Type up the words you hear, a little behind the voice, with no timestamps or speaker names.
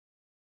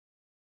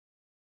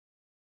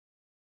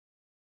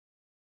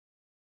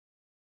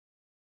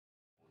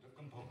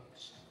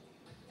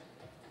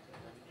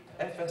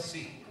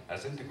FSC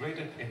has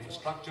integrated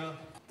infrastructure.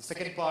 The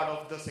second part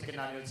of the second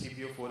annual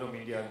CPO Forum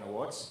India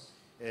Awards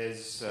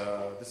is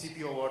the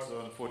CPO Awards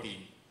on 14.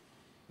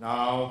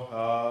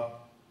 Now,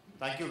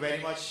 thank you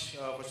very much,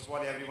 first of all,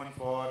 everyone,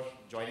 for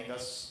joining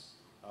us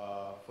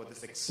for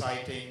this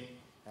exciting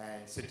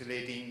and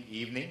scintillating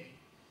evening.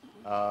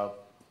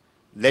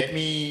 Let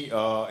me,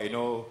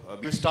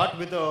 we'll start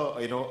with the,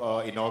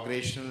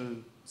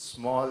 inaugurational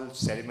small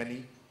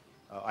ceremony.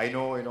 I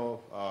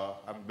know,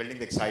 I'm building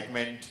the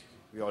excitement.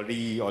 We're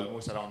already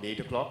almost around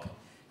 8 o'clock.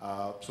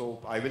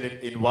 So I will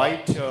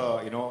invite,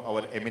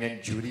 our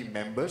eminent jury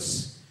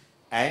members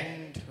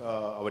and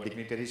our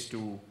dignitaries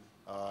to,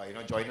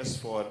 join us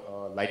for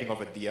lighting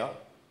of a diya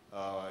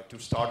to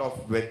start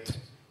off with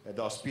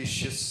the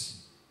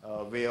auspicious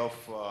way of,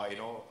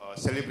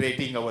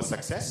 celebrating our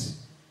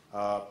success.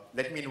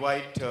 Let me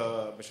invite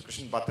Mr.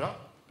 Krishnan Batra,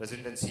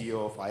 President and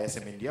CEO of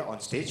ISM India,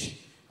 on stage.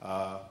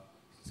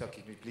 Sir,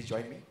 can you please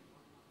join me?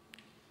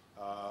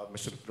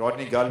 Mr.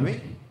 Rodney Galway,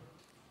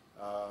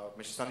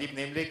 Mr. Sandeep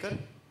Nemlekar,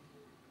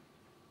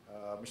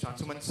 Mr.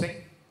 Ansuman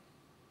Singh.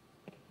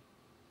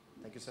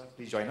 Thank you, sir.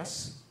 Please join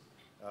us.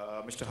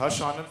 Mr.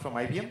 Harsh Anand from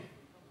IBM.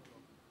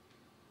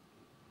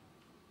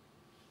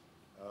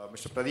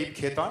 Mr. Pradeep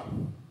Khetan.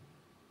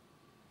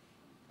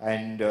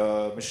 And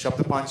Mr.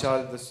 Shabda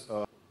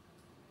Panchal.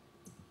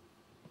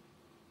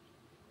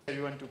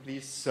 Everyone to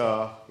please,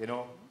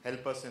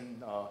 help us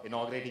in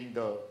inaugurating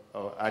the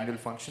annual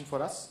function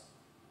for us.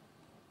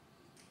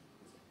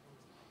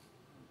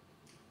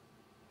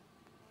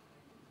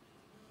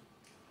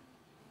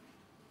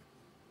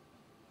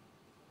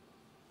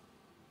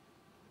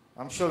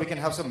 I'm sure we can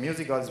have some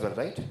music as well,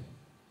 right?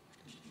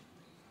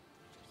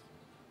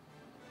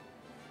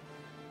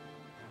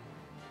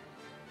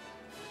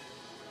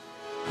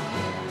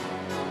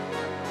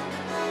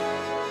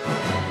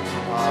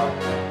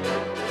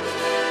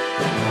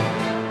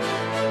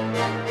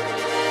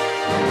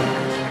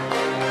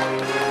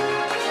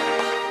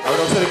 I would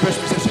also request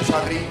Mr.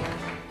 Sheshadri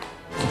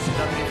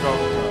from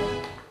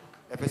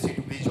FSC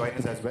to please join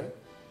us as well.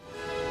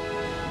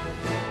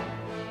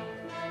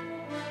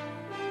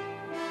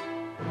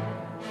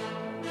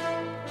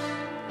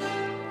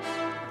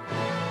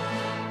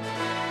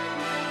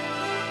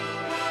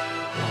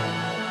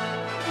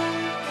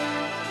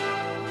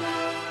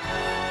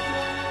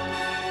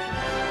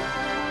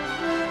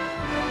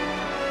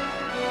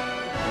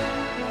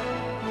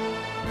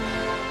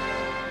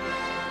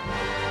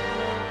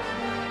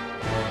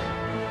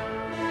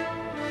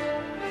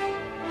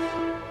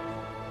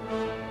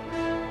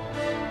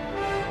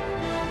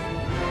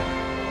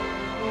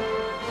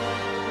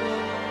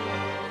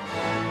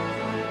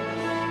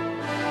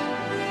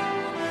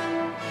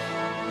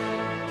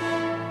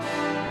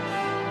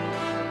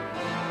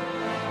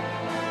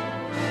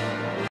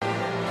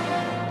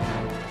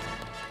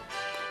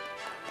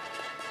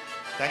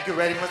 Thank you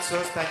very much,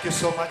 sirs. Thank you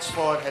so much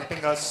for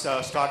helping us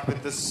start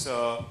with this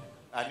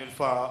annual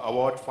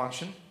award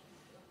function.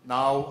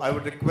 Now, I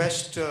would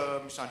request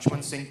Mr.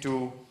 Ansuman Singh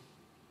to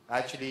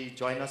actually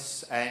join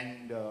us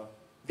and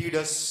lead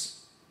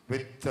us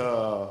with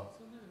the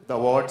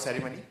award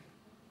ceremony.